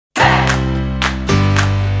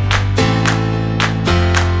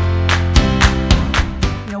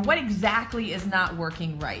exactly is not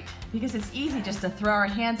working right. Because it's easy just to throw our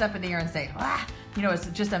hands up in the air and say, ah, you know, it's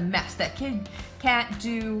just a mess. That kid can't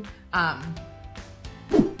do, no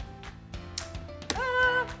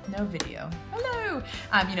video. Hello.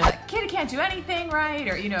 You know, that kid can't do anything right,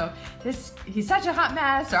 or, you know, he's such a hot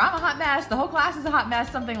mess, or I'm a hot mess, the whole class is a hot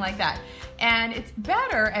mess, something like that. And it's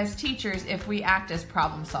better as teachers if we act as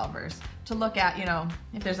problem solvers, to look at, you know,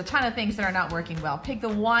 if there's a ton of things that are not working well, pick the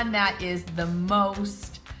one that is the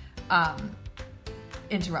most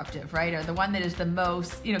interruptive, right? Or the one that is the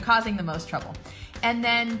most, you know, causing the most trouble. And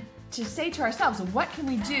then to say to ourselves, what can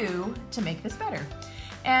we do to make this better?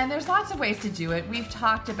 And there's lots of ways to do it. We've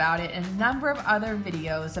talked about it in a number of other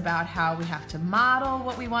videos about how we have to model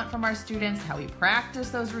what we want from our students, how we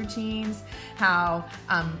practice those routines, how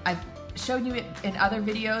I've showed you it in other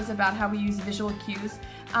videos about how we use visual cues.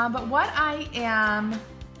 But what I am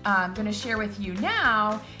going to share with you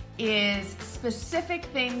now is specific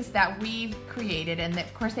things that we've created, and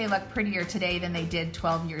of course they look prettier today than they did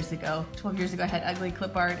 12 years ago. 12 years ago I had ugly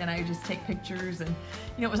clip art and I would just take pictures, and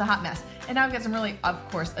you know, it was a hot mess. And now we've got some really, of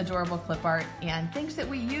course, adorable clip art and things that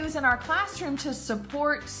we use in our classroom to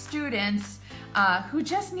support students who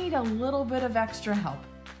just need a little bit of extra help.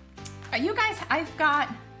 You guys, I've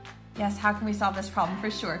got, yes, how can we solve this problem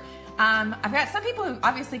for sure? I've got some people who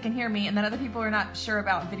obviously can hear me, and then other people are not sure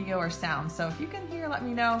about video or sound. So if you can hear, let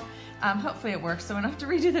me know. Hopefully it works so we don't have to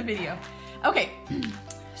redo the video. Okay,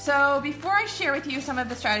 so before I share with you some of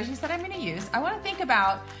the strategies that I'm going to use, I want to think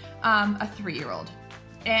about a 3-year-old.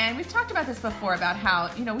 And we've talked about this before, about how,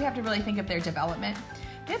 you know, we have to really think of their development.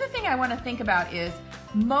 The other thing I want to think about is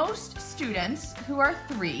most students who are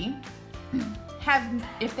 3 have,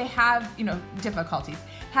 if they have, you know, difficulties,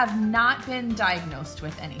 have not been diagnosed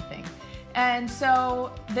with anything. And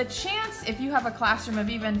so the chance, if you have a classroom of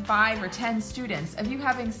even 5 or 10 students, of you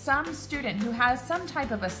having some student who has some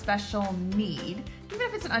type of a special need, even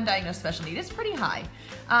if it's an undiagnosed special need, it's pretty high.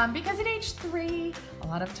 Because at age 3, a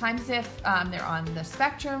lot of times if they're on the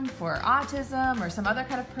spectrum for autism or some other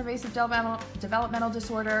kind of pervasive developmental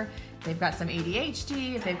disorder, they've got some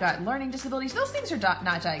ADHD, if they've got learning disabilities, those things are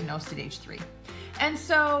not diagnosed at age 3. And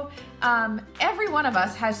so every one of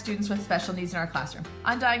us has students with special needs in our classroom,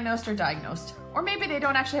 undiagnosed or diagnosed. Or maybe they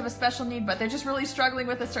don't actually have a special need, but they're just really struggling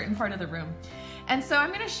with a certain part of the room. And so I'm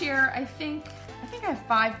going to share, I think I have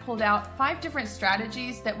 5 pulled out, 5 different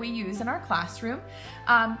strategies that we use in our classroom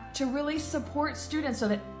to really support students so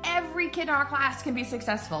that every kid in our class can be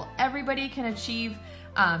successful. Everybody can achieve,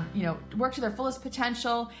 you know, work to their fullest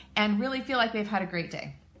potential and really feel like they've had a great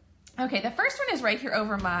day. Okay, the first one is right here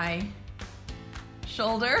over my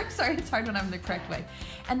shoulder. Sorry, it's hard when I'm the correct way.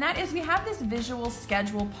 And that is, we have this visual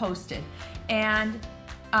schedule posted. And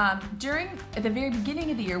at the very beginning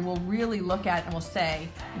of the year, we'll really look at and we'll say,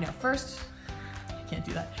 you know, first, I can't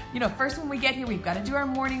do that. You know, first when we get here, we've got to do our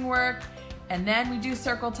morning work, and then we do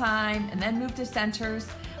circle time, and then move to centers.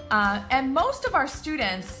 And most of our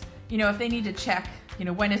students, you know, if they need to check, you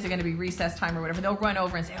know, when is it going to be recess time or whatever, they'll run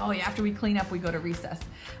over and say, oh yeah, after we clean up, we go to recess.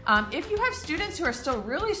 If you have students who are still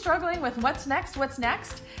really struggling with what's next,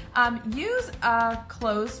 use a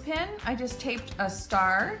clothespin. I just taped a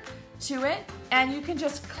star to it, and you can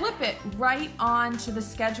just clip it right onto the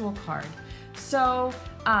schedule card. So,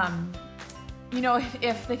 you know,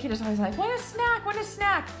 if the kid is always like, want a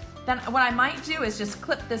snack, then what I might do is just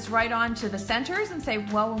clip this right onto the centers and say,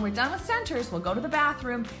 well, when we're done with centers, we'll go to the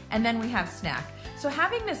bathroom, and then we have snack. So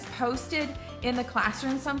having this posted in the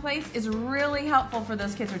classroom someplace is really helpful for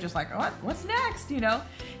those kids who are just like, oh, what's next, you know?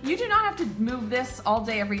 You do not have to move this all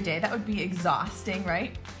day, every day. That would be exhausting,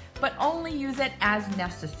 right? But only use it as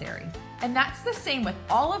necessary. And that's the same with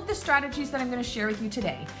all of the strategies that I'm going to share with you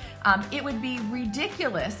today. It would be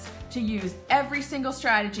ridiculous to use every single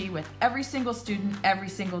strategy with every single student every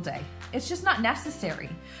single day. It's just not necessary.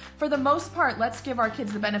 For the most part, let's give our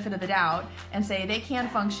kids the benefit of the doubt and say they can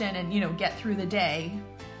function and, you know, get through the day,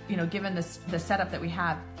 you know, given the setup that we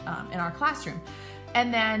have in our classroom.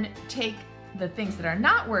 And then take the things that are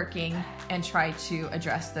not working and try to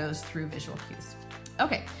address those through visual cues.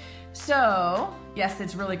 Okay, so yes,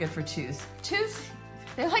 it's really good for 2s. 2s,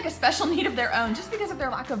 they're like a special need of their own just because of their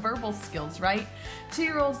lack of verbal skills, right?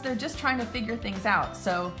 2-year-olds, they're just trying to figure things out.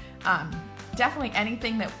 So definitely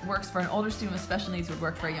anything that works for an older student with special needs would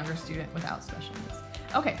work for a younger student without special needs.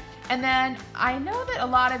 Okay, and then I know that a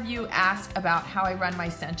lot of you ask about how I run my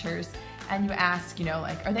centers, and you ask, you know,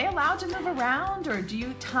 like, are they allowed to move around, or do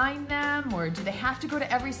you time them, or do they have to go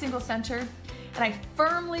to every single center? And I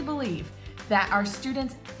firmly believe that our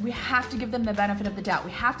students, we have to give them the benefit of the doubt.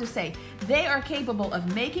 We have to say they are capable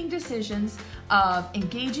of making decisions, of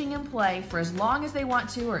engaging in play for as long as they want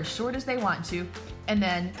to or as short as they want to, and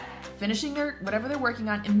then finishing whatever they're working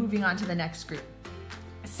on and moving on to the next group.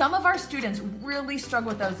 Some of our students really struggle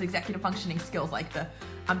with those executive functioning skills, like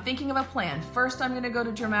I'm thinking of a plan. First, I'm going to go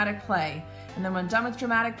to dramatic play. And then when I'm done with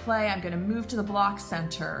dramatic play, I'm going to move to the block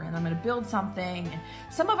center and I'm going to build something. And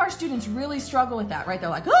some of our students really struggle with that, right? They're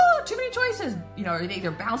like, oh, too many choices. You know, or they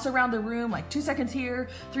either bounce around the room, like 2 seconds here,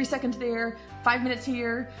 3 seconds there, 5 minutes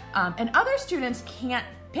here. And other students can't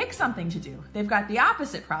pick something to do. They've got the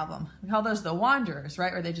opposite problem. We call those the wanderers,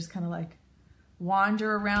 right? Where they just kind of like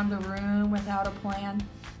wander around the room without a plan.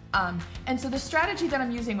 And so the strategy that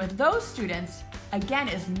I'm using with those students, again,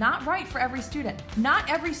 is not right for every student. Not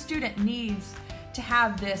every student needs to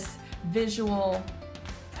have this visual,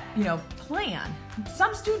 plan.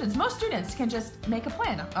 Some students, most students can just make a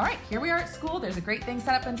plan. All right, here we are at school. There's a great thing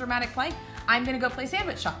set up in dramatic play. I'm going to go play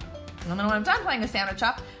sandwich shop. And then when I'm done playing the sandwich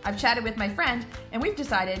shop, I've chatted with my friend and we've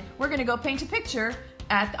decided we're going to go paint a picture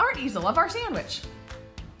at the art easel of our sandwich.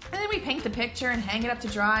 And then we paint the picture and hang it up to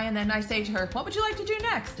dry, and then I say to her, what would you like to do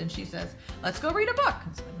next? And she says, let's go read a book.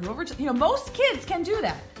 And so I go over to, most kids can do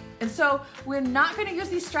that. And so we're not going to use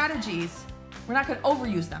these strategies. We're not going to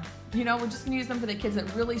overuse them. We're just going to use them for the kids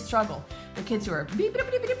that really struggle. The kids who are beep,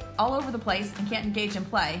 beep, beep, beep, all over the place and can't engage in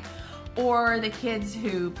play. Or the kids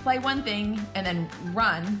who play one thing and then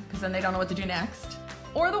run because then they don't know what to do next.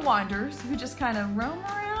 Or the wanderers who just kind of roam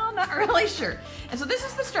around, not really sure. And so this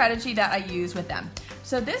is the strategy that I use with them.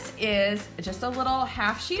 So this is just a little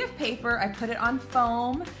half sheet of paper. I put it on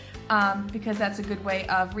foam because that's a good way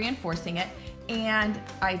of reinforcing it. And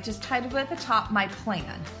I just titled at the top, my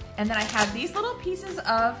plan. And then I have these little pieces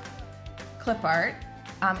of clip art.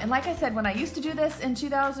 And like I said, when I used to do this in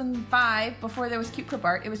 2005, before there was cute clip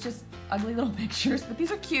art, it was just ugly little pictures, but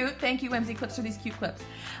these are cute. Thank you, Whimsy Clips, for these cute clips.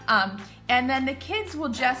 And then the kids will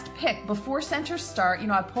just pick, before centers start,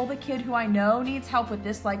 I pull the kid who I know needs help with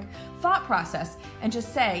this thought process and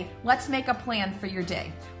just say, let's make a plan for your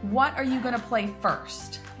day. What are you gonna play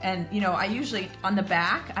first? And I usually, on the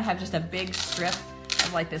back, I have just a big strip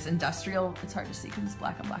of this industrial, it's hard to see because it's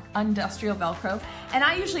black on black, industrial Velcro. And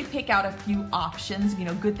I usually pick out a few options,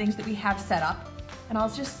 good things that we have set up. And I'll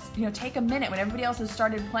just, take a minute when everybody else has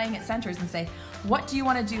started playing at centers and say, what do you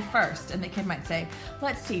want to do first? And the kid might say,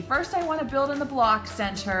 let's see, first I want to build in the block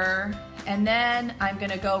center, and then I'm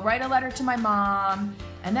going to go write a letter to my mom,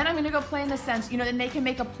 and then I'm going to go play in the sense, then they can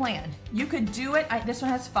make a plan. You could do it, this one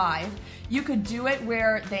has 5. You could do it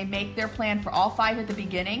where they make their plan for all 5 at the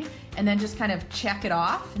beginning, and then just kind of check it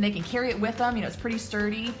off, and they can carry it with them, it's pretty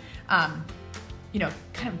sturdy. Kind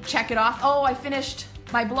of check it off, oh, I finished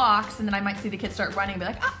my blocks, and then I might see the kids start running and be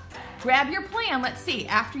like, grab your plan, let's see.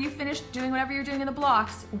 After you finish doing whatever you're doing in the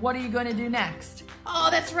blocks, what are you going to do next? Oh,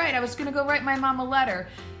 that's right, I was going to go write my mom a letter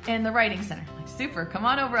in the writing center. Like, super, come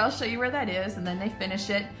on over, I'll show you where that is. And then they finish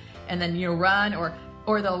it, and then run,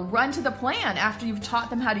 or they'll run to the plan after you've taught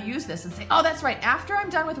them how to use this and say, oh, that's right, after I'm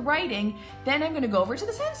done with writing, then I'm going to go over to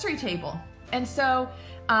the sensory table. And so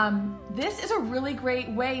this is a really great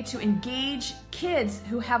way to engage kids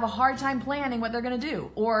who have a hard time planning what they're going to do,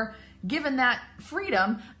 or given that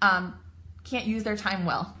freedom, can't use their time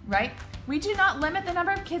well, right? We do not limit the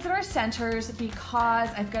number of kids at our centers because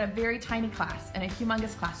I've got a very tiny class and a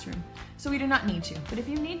humongous classroom. So we do not need to. But if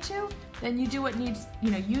you need to, then you do what needs,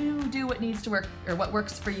 you do what needs to work, or what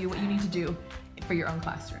works for you, what you need to do for your own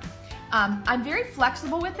classroom. I'm very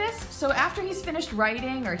flexible with this. So after he's finished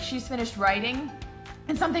writing or she's finished writing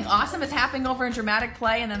and something awesome is happening over in dramatic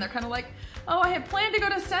play, and then they're kind of like, oh, I had planned to go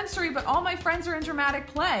to sensory, but all my friends are in dramatic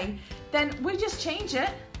play, then we just change it.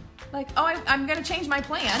 Like, oh, I'm going to change my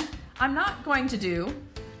plan. I'm not going to do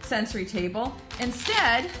sensory table.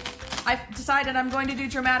 Instead, I've decided I'm going to do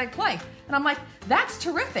dramatic play. And I'm like, that's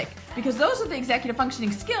terrific, because those are the executive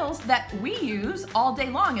functioning skills that we use all day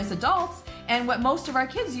long as adults, and what most of our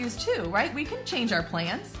kids use too, right? We can change our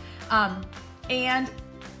plans. And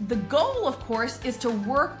the goal, of course, is to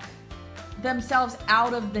work themselves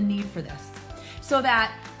out of the need for this so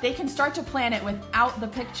that they can start to plan it without the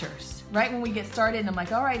pictures, right? When we get started and I'm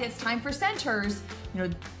like, all right, it's time for centers.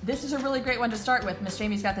 This is a really great one to start with. Miss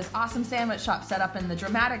Jamie's got this awesome sandwich shop set up in the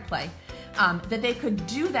dramatic play, that they could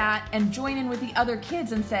do that and join in with the other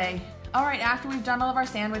kids and say, all right, after we've done all of our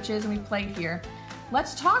sandwiches and we've played here,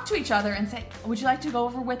 let's talk to each other and say, would you like to go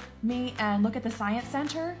over with me and look at the science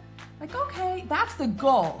center? Like, okay, that's the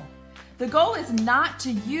goal. The goal is not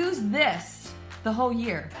to use this the whole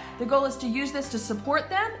year. The goal is to use this to support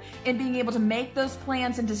them in being able to make those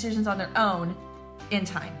plans and decisions on their own in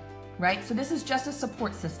time, right? So this is just a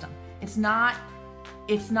support system. This is not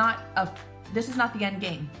the end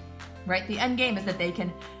game, right? The end game is that they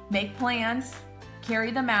can make plans, carry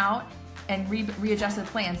them out, and readjust the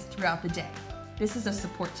plans throughout the day. this is a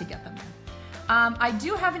support to get them there. I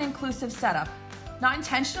do have an inclusive setup, not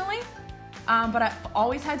intentionally, but I've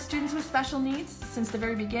always had students with special needs since the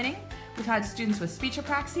very beginning. We've had students with speech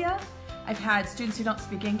apraxia. I've had students who don't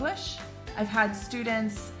speak English. I've had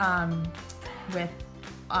students with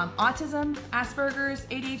autism, Asperger's,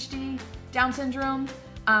 ADHD, Down syndrome.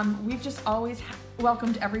 We've just always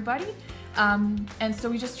welcomed everybody. And so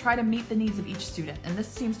we just try to meet the needs of each student. And this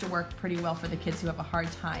seems to work pretty well for the kids who have a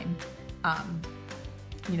hard time,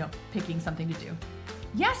 you know, picking something to do.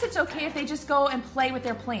 Yes, it's okay if they just go and play with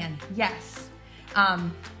their plan. Yes.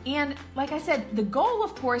 And like I said, the goal,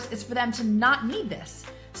 of course, is for them to not need this.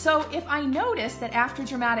 So if I notice that after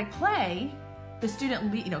dramatic play, the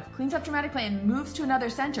student, you know, cleans up dramatic play and moves to another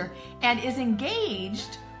center and is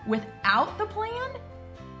engaged without the plan,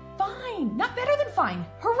 fine, not better than fine.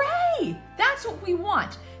 Hooray! That's what we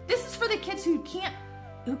want. This is for the kids who can't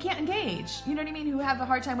engage, you know what I mean? Who have a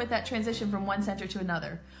hard time with that transition from one center to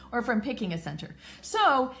another or from picking a center.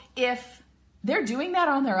 So if they're doing that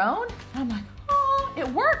on their own, I'm like, oh, it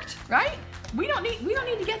worked, right? We don't need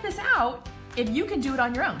to get this out if you can do it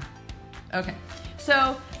on your own. Okay,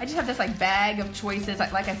 so I just have this like bag of choices.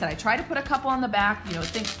 Like I said, I try to put a couple on the back, you know,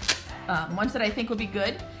 ones that I think would be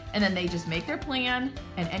good, and then they just make their plan,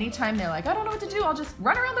 and anytime they're like, I don't know what to do, I'll just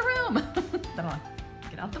run around the room. Then I'll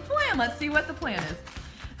get out the plan, let's see what the plan is.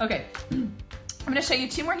 Okay, I'm gonna show you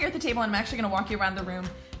two more here at the table, and I'm actually gonna walk you around the room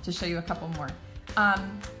to show you a couple more.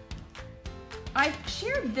 I've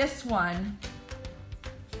shared this one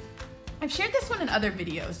in other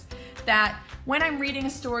videos, that when I'm reading a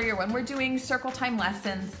story or when we're doing circle time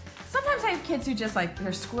lessons, sometimes I have kids who just like,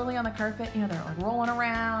 they're squirrely on the carpet, you know, they're like rolling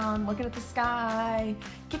around, looking at the sky,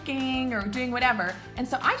 kicking or doing whatever. And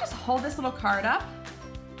so I just hold this little card up,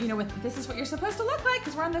 you know, with this is what you're supposed to look like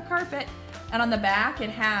because we're on the carpet. And on the back it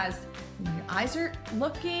has, you know, your eyes are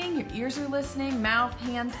looking, your ears are listening, mouth,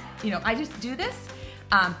 hands, you know, I just do this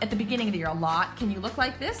at the beginning of the year a lot. Can you look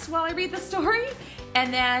like this while I read the story?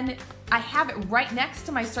 And then I have it right next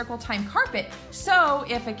to my circle time carpet. So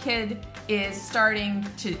if a kid is starting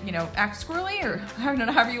to, you know, act squirrely, or I don't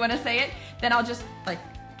know, however you want to say it, then I'll just like,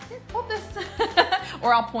 here, hold this,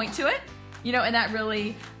 or I'll point to it, you know, and that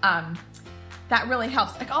really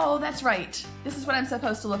helps. Like, oh, that's right. This is what I'm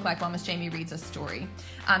supposed to look like while Miss Jamie reads a story.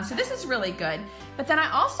 So this is really good. But then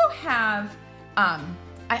I also have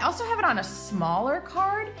it on a smaller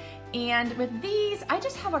card, and with these, I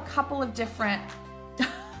just have a couple of different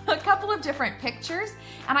pictures,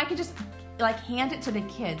 and I can just like hand it to the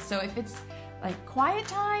kids. So if it's like quiet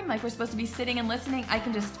time, like we're supposed to be sitting and listening, I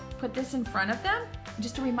can just put this in front of them,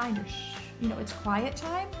 just a reminder, shh, you know, it's quiet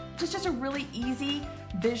time. Just a really easy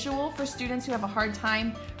visual for students who have a hard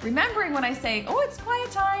time remembering when I say, oh, it's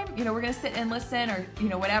quiet time, you know, we're gonna sit and listen, or, you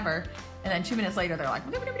know, whatever. And then 2 minutes later, they're like,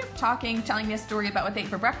 talking, telling me a story about what they ate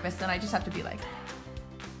for breakfast, and I just have to be like,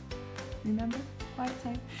 remember? Quiet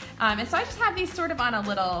time. And so I just have these sort of on a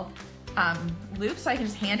little loop, so I can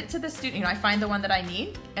just hand it to the student. You know, I find the one that I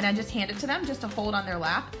need, and I just hand it to them just to hold on their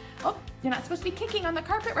lap. Oh, you're not supposed to be kicking on the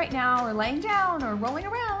carpet right now, or laying down, or rolling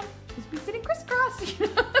around. You're supposed to be sitting crisscross. You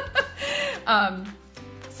know?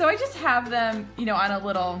 So I just have them, you know, on a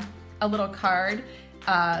little card.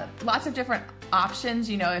 Lots of different options.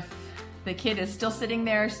 You know, if the kid is still sitting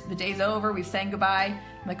there, the day's over, we've sang goodbye.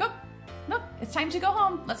 I'm like, oh, nope, it's time to go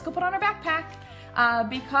home. Let's go put on our backpack.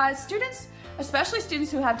 Because students, especially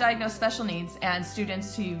students who have diagnosed special needs and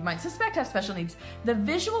students who you might suspect have special needs, the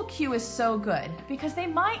visual cue is so good because they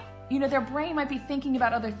might, you know, their brain might be thinking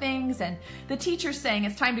about other things, and the teacher's saying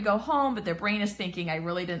it's time to go home, but their brain is thinking, I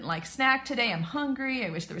really didn't like snack today, I'm hungry, I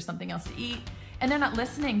wish there was something else to eat, and they're not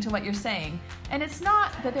listening to what you're saying. And it's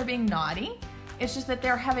not that they're being naughty, it's just that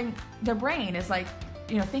their brain is like,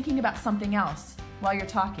 you know, thinking about something else while you're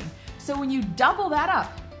talking. So when you double that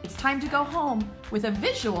up, it's time to go home, with a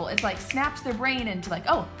visual, it's like snaps their brain into like,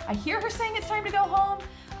 oh, I hear her saying it's time to go home.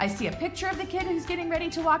 I see a picture of the kid who's getting ready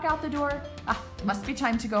to walk out the door. Ah, it must be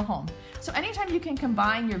time to go home. So anytime you can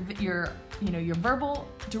combine your verbal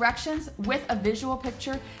directions with a visual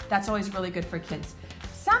picture, that's always really good for kids.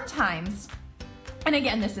 Sometimes, and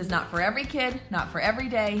again, this is not for every kid, not for every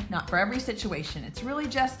day, not for every situation. It's really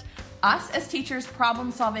just us as teachers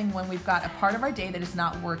problem solving when we've got a part of our day that is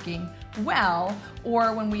not working well,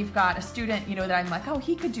 or when we've got a student, you know, that I'm like, oh,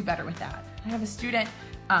 he could do better with that. I have a student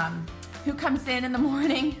who comes in the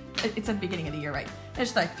morning, it's at the beginning of the year, right? And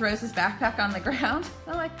just like throws his backpack on the ground.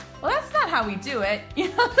 I'm like, well, that's not how we do it. You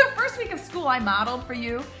know, the first week of school I modeled for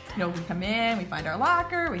you. You know, we come in, we find our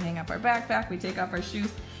locker, we hang up our backpack, we take off our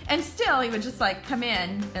shoes, and still he would just like come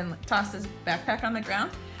in and toss his backpack on the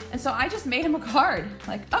ground. And so I just made him a card,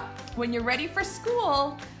 like, oh, when you're ready for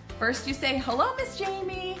school, First you say, hello, Miss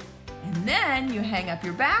Jamie, and then you hang up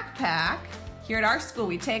your backpack. Here at our school,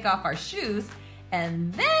 we take off our shoes,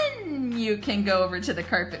 and then you can go over to the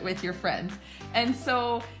carpet with your friends. And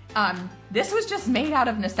so this was just made out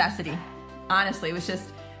of necessity. Honestly, it was just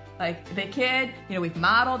like the kid, you know, we've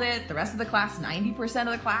modeled it. The rest of the class, 90%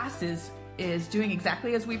 of the class is doing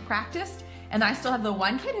exactly as we practiced. And I still have the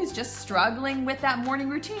one kid who's just struggling with that morning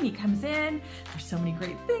routine. He comes in, there's so many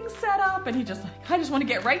great things set up, and he just like, I just want to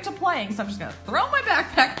get right to playing. So I'm just gonna throw my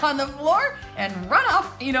backpack on the floor and run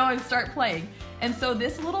off, you know, and start playing. And so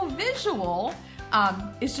this little visual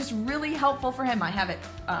is just really helpful for him. I have it,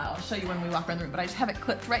 I'll show you when we walk around the room, but I just have it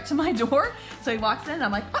clipped right to my door. So he walks in and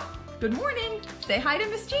I'm like, oh, good morning, say hi to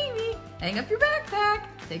Miss Jamie, hang up your backpack,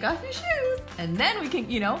 take off your shoes, and then we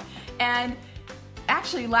can, you know, and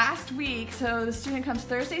actually last week, so the student comes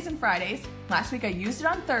Thursdays and Fridays. Last week I used it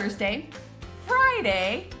on Thursday.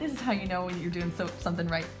 Friday, this is how you know when you're doing something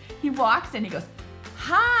right. He walks in, he goes,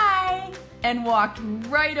 hi, and walked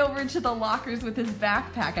right over to the lockers with his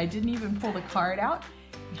backpack. I didn't even pull the card out.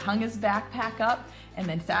 He hung his backpack up and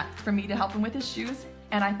then sat for me to help him with his shoes.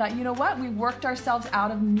 And I thought, you know what? We worked ourselves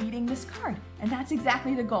out of needing this card. And that's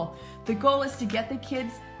exactly the goal. The goal is to get the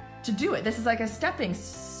kids to do it. This is like a stepping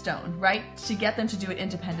stone, right? To get them to do it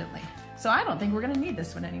independently. So I don't think we're gonna need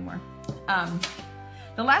this one anymore.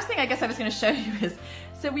 The last thing I guess I was gonna show you is,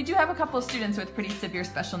 so we do have a couple of students with pretty severe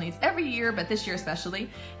special needs every year, but this year especially.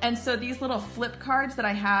 And so these little flip cards that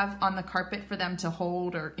I have on the carpet for them to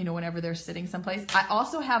hold, or, you know, whenever they're sitting someplace, I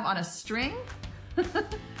also have on a string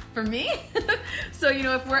for me. So, you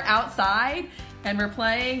know, if we're outside and we're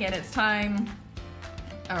playing and it's time,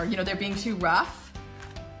 or, you know, they're being too rough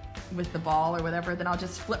with the ball or whatever, then I'll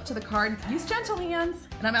just flip to the card, use gentle hands,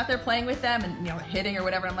 and I'm out there playing with them and, you know, hitting or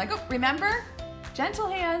whatever. I'm like, oh, remember, gentle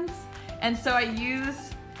hands. And so I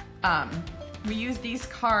use, we use these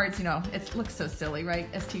cards, you know, it looks so silly, right?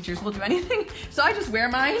 As teachers, we'll do anything. So I just wear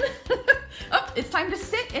mine. Oh, it's time to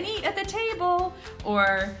sit and eat at the table.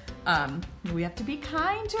 Or we have to be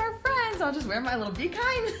kind to our friends. I'll just wear my little be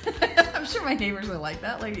kind. I'm sure my neighbors will like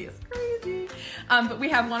that. Lady is crazy. But we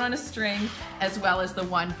have one on a string as well as the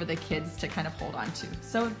one for the kids to kind of hold on to.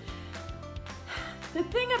 So the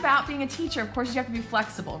thing about being a teacher, of course, you have to be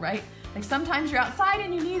flexible, right? Like sometimes you're outside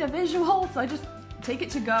and you need a visual, so I just take it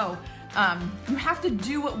to go. You have to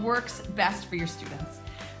do what works best for your students.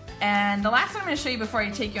 And the last one I'm going to show you before I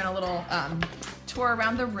take you on a little tour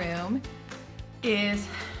around the room is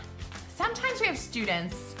sometimes we have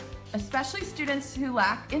students, especially students who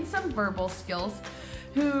lack in some verbal skills,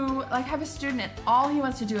 who like have a student and all he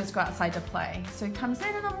wants to do is go outside to play. So he comes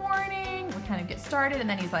in the morning, we kind of get started, and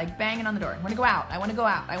then he's like banging on the door. I want to go out, I want to go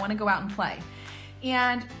out, I want to go out and play.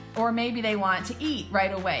 And, or maybe they want to eat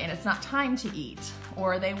right away and it's not time to eat.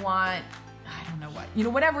 Or they want, I don't know what, you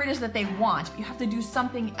know, whatever it is that they want, you have to do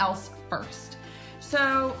something else first.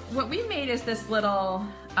 So what we made is this little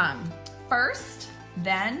first,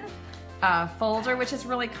 then folder, which is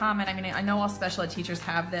really common. I mean, I know all special ed teachers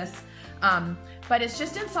have this, but it's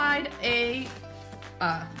just inside a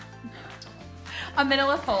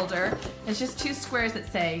manila folder. It's just two squares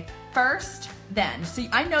that say first, then. So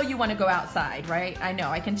I know you want to go outside, right? I know,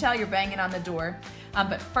 I can tell you're banging on the door.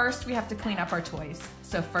 But first we have to clean up our toys.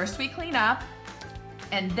 So first we clean up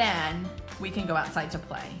and then we can go outside to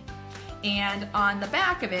play. And on the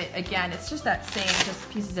back of it, again, it's just that same, just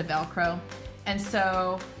pieces of Velcro. And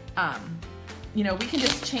so, you know, we can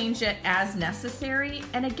just change it as necessary.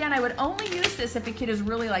 And again, I would only use this if a kid is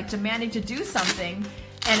really like demanding to do something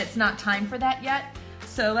and it's not time for that yet.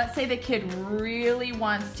 So let's say the kid really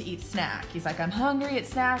wants to eat snack. He's like, I'm hungry, it's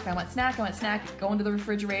snack, I want snack, I want snack. Go into the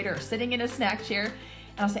refrigerator or sitting in a snack chair.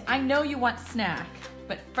 And I'll say, I know you want snack,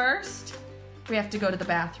 but first we have to go to the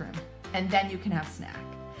bathroom and then you can have snack.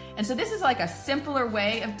 And so this is like a simpler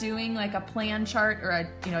way of doing like a plan chart or a,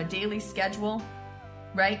 you know, a daily schedule,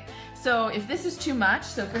 right? So if this is too much,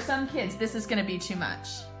 so for some kids, this is gonna be too much,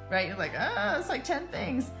 right? It's like, oh, it's like 10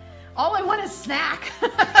 things. All I want is snack.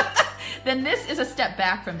 Then this is a step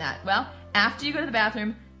back from that. Well, after you go to the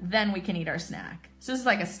bathroom, then we can eat our snack. So this is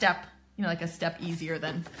like a step, you know, like a step easier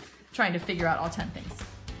than trying to figure out all 10 things.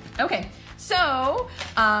 Okay, so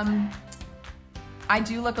I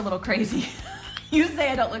do look a little crazy. You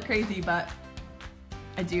say I don't look crazy, but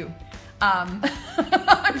I do. I'm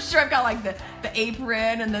sure I've got like the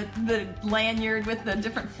apron and the lanyard with the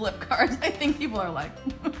different flip cards. I think people are like,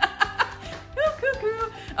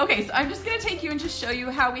 cuckoo. Okay, so I'm just gonna take you and just show you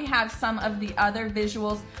how we have some of the other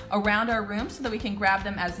visuals around our room so that we can grab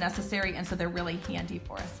them as necessary and so they're really handy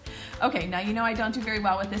for us. Okay, now you know I don't do very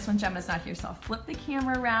well with this when Gemma's not here, so I'll flip the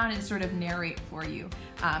camera around and sort of narrate for you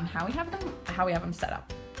how we have them set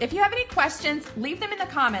up. if you have any questions, leave them in the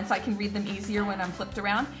comments so I can read them easier when I'm flipped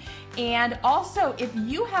around. And also, if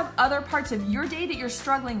you have other parts of your day that you're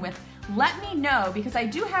struggling with, let me know, because I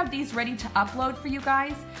do have these ready to upload for you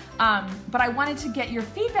guys. But I wanted to get your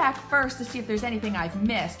feedback first to see if there's anything I've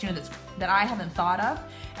missed, that I haven't thought of,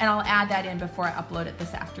 and I'll add that in before I upload it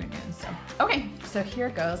this afternoon. So, okay, so here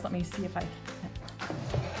it goes. Let me see if I can.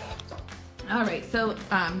 All right, so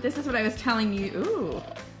this is what I was telling you. Ooh.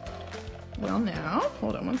 Well, now,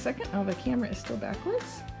 hold on one second. Oh, the camera is still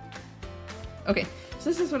backwards. Okay, so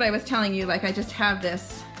this is what I was telling you. Like, I just have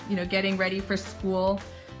this, getting ready for school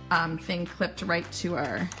thing clipped right to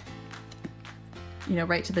our,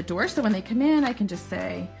 right to the door. So when they come in, I can just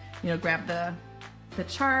say, grab the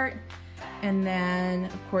chart. And then,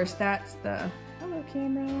 of course, that's the, hello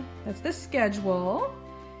camera, that's the schedule.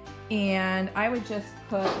 And I would just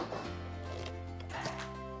put,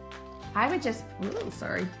 ooh,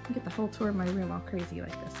 sorry, I get the whole tour of my room all crazy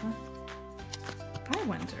like this, huh? I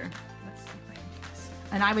wonder, let's see if I can do this.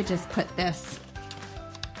 And I would just put this,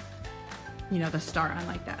 the star on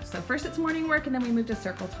like that. So first it's morning work, and then we move to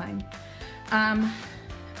circle time.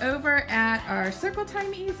 Over at our circle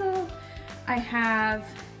time easel, I have,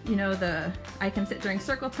 I can sit during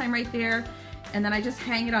circle time right there, and then I just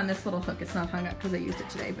hang it on this little hook. It's not hung up because I used it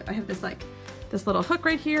today, but I have this this little hook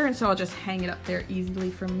right here, and so I'll just hang it up there easily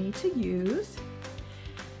for me to use.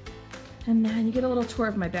 And then you get a little tour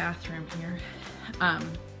of my bathroom here.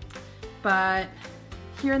 But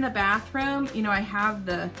here in the bathroom, I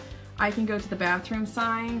have I can go to the bathroom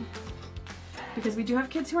sign, because we do have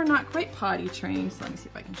kids who are not quite potty trained. So let me see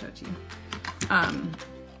if I can show it to you.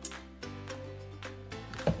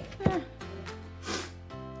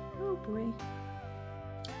 Oh boy.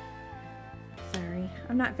 Sorry,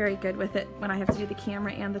 I'm not very good with it when I have to do the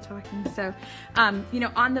camera and the talking. So,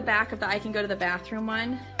 on the back of the I can go to the bathroom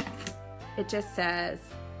one, it just says,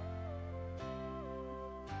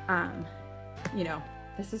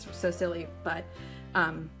 this is so silly, but,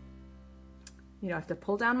 I have to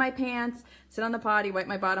pull down my pants, sit on the potty, wipe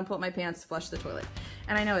my bottom, pull up my pants, flush the toilet.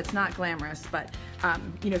 And I know it's not glamorous, but,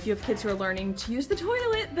 if you have kids who are learning to use the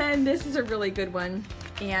toilet, then this is a really good one.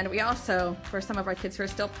 And we also, for some of our kids who are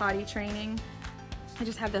still potty training, I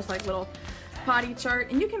just have this little potty chart,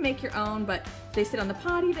 and you can make your own, but if they sit on the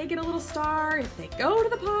potty, they get a little star. If they go to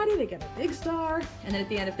the potty, they get a big star. And then at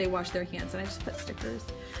the end, if they wash their hands, and I just put stickers.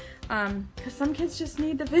 Because some kids just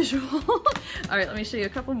need the visual. All right, let me show you a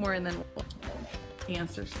couple more, and then we'll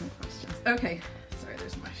answer some questions. Okay, sorry,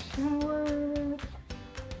 there's my shower.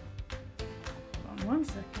 Hold on one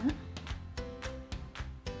second.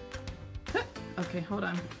 Okay, hold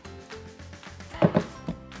on.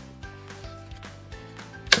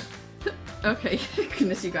 Okay,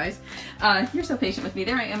 goodness, you guys. You're so patient with me.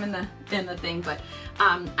 There I am in the thing, but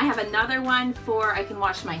I have another one for I can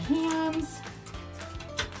wash my hands.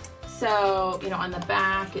 So, on the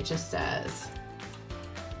back it just says,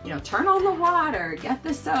 turn on the water, get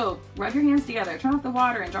the soap, rub your hands together, turn off the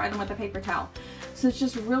water, and dry them with a paper towel. So it's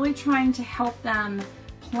just really trying to help them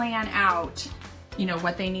plan out,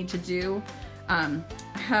 what they need to do. I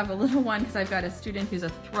have a little one because I've got a student who's a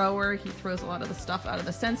thrower. He throws a lot of the stuff out of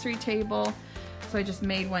the sensory table. So I just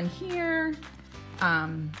made one here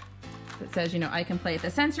that says, I can play at the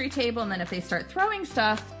sensory table, and then if they start throwing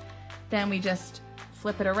stuff, then we just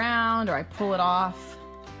flip it around, or I pull it off.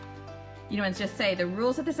 And just say the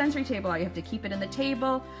rules at the sensory table are you have to keep it in the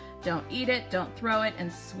table, don't eat it, don't throw it, and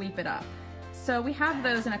sweep it up. So we have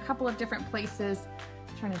those in a couple of different places.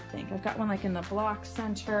 I'm trying to think. I've got one like in the block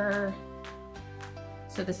center.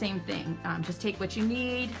 So the same thing, just take what you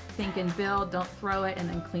need, think and build, don't throw it, and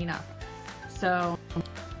then clean up. So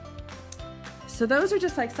those are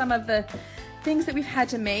just like some of the things that we've had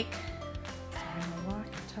to make.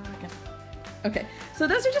 Okay, so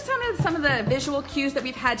those are just some of the visual cues that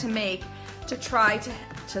we've had to make to try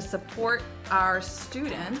to support our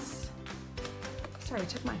students. Sorry, I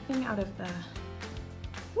took my thing out of the,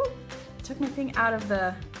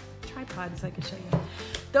 tripod so I could show you.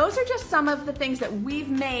 Those are just some of the things that we've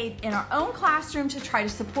made in our own classroom to try to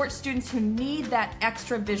support students who need that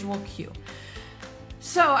extra visual cue.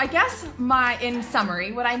 So I guess in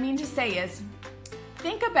summary, what I mean to say is,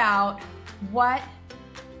 think about what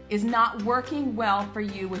is not working well for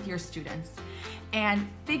you with your students, and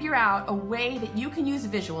figure out a way that you can use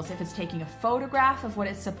visuals. If it's taking a photograph of what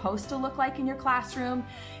it's supposed to look like in your classroom,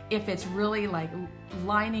 if it's really like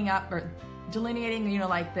lining up or delineating,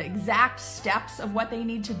 like the exact steps of what they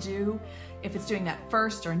need to do, if it's doing that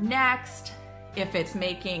first or next, if it's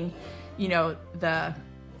making, the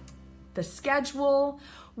schedule,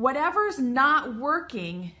 whatever's not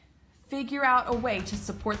working, figure out a way to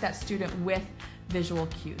support that student with visual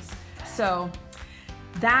cues. So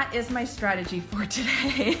that is my strategy for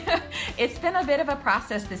today. It's been a bit of a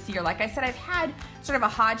process this year. Like I said, I've had sort of a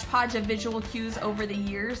hodgepodge of visual cues over the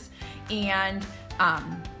years, and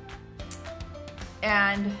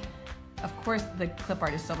of course the clip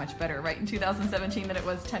art is so much better, right, in 2017 than it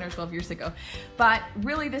was 10 or 12 years ago. But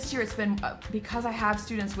really this year it's been, because I have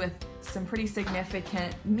students with some pretty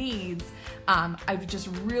significant needs, I've just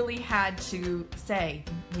really had to say,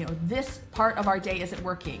 you know, this part of our day isn't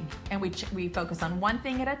working, and we focus on one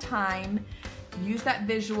thing at a time, use that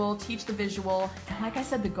visual, teach the visual, and like I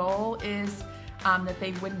said, the goal is that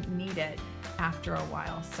they wouldn't need it after a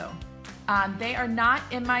while. So they are not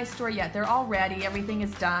in my store yet. They're all ready. Everything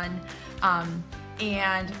is done.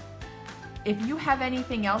 And if you have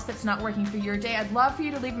anything else that's not working for your day, I'd love for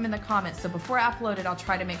you to leave them in the comments. So before I upload it, I'll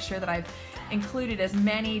try to make sure that I've included as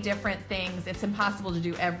many different things. It's impossible to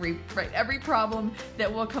do every problem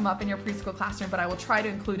that will come up in your preschool classroom, but I will try to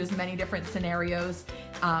include as many different scenarios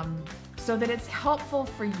so that it's helpful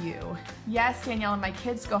for you. Yes, Danielle, and my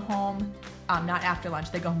kids go home, not after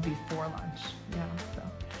lunch, they go home before lunch. Yeah, so.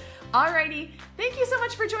 Alrighty, thank you so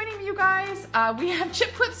much for joining me, you guys. We have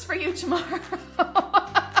chip clips for you tomorrow.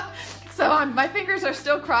 So my fingers are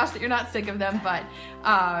still crossed that you're not sick of them, but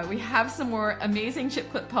we have some more amazing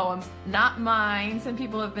chip clip poems, not mine. Some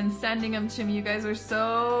people have been sending them to me. You guys are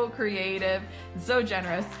so creative, so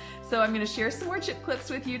generous. So I'm gonna share some more chip clips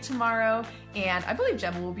with you tomorrow, and I believe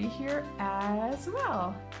Gemma will be here as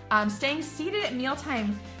well. Staying seated at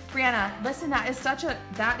mealtime. Brianna, listen, that is such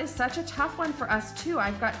a tough one for us too.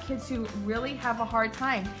 I've got kids who really have a hard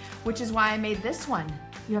time, which is why I made this one.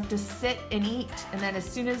 You have to sit and eat, and then as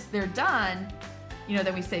soon as they're done, you know,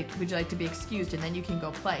 then we say, would you like to be excused, and then you can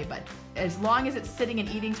go play. But as long as it's sitting and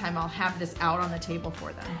eating time, I'll have this out on the table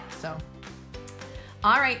for them. So,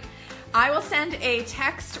 all right. I will send a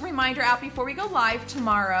text reminder out before we go live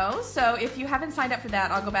tomorrow. So if you haven't signed up for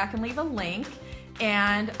that, I'll go back and leave a link.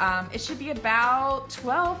 And it should be about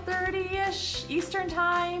 12:30-ish Eastern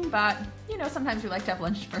time, but you know, sometimes we like to have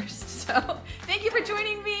lunch first. So thank you for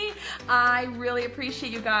joining me. I really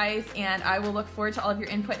appreciate you guys, and I will look forward to all of your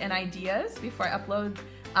input and ideas before I upload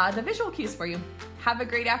the visual cues for you. Have a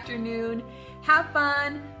great afternoon. Have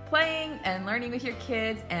fun playing and learning with your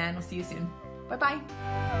kids, and we'll see you soon.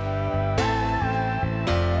 Bye-bye.